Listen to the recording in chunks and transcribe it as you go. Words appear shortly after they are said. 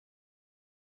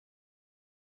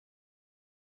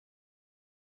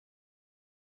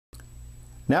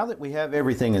Now that we have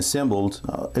everything assembled,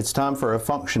 it's time for a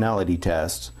functionality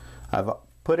test. I've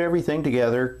put everything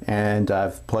together and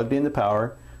I've plugged in the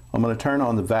power. I'm going to turn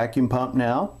on the vacuum pump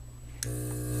now.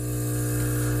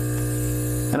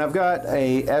 And I've got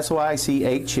a SOIC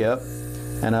 8 chip,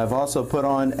 and I've also put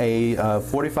on a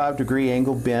 45-degree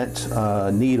angle bent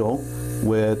needle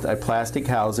with a plastic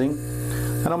housing,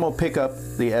 and I'm going to pick up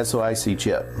the SOIC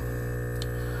chip.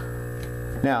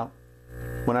 Now,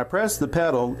 when I press the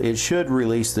pedal, it should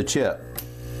release the chip.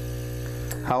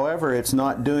 However, it's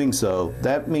not doing so.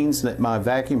 That means that my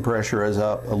vacuum pressure is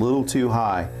up a little too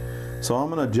high. So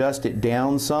I'm going to adjust it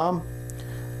down some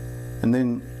and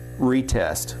then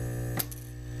retest.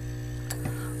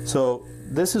 So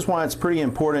this is why it's pretty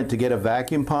important to get a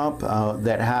vacuum pump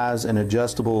that has an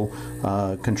adjustable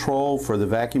control for the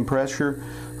vacuum pressure.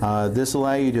 This will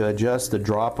allow you to adjust the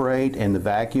drop rate and the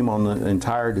vacuum on the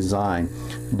entire design.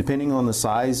 Depending on the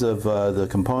size of the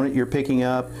component you're picking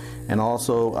up and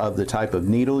also of the type of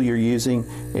needle you're using,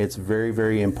 it's very,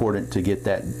 very important to get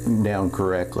that down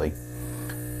correctly.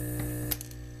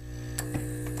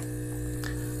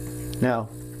 Now,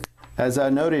 as I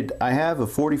noted, I have a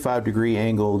 45-degree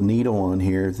angle needle on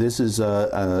here. This is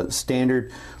a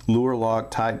standard Luer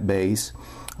lock type base.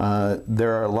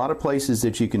 There are a lot of places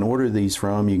that you can order these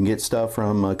from. You can get stuff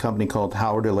from a company called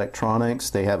Howard Electronics.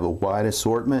 They have a wide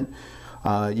assortment.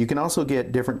 You can also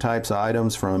get different types of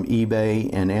items from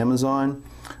eBay and Amazon.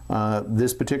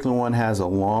 This particular one has a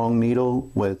long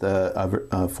needle with a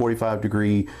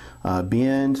 45-degree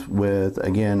bend with,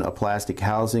 again, a plastic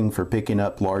housing for picking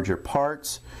up larger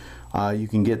parts. You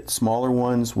can get smaller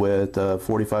ones with a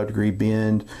 45-degree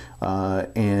bend,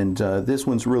 and this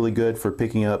one's really good for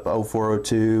picking up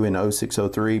 0402 and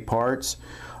 0603 parts.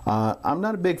 I'm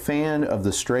not a big fan of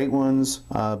the straight ones,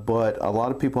 but a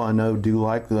lot of people I know do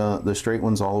like the straight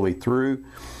ones all the way through.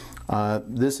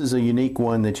 This is a unique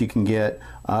one that you can get.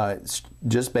 It's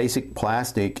just basic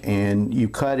plastic, and you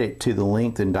cut it to the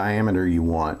length and diameter you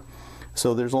want.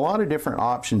 So there's a lot of different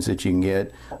options that you can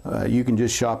get. You can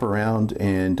just shop around,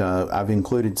 and I've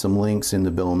included some links in the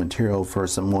bill of material for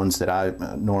some ones that I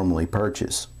normally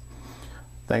purchase.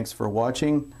 Thanks for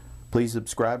watching. Please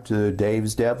subscribe to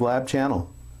Dave's Dev Lab channel.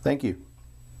 Thank you.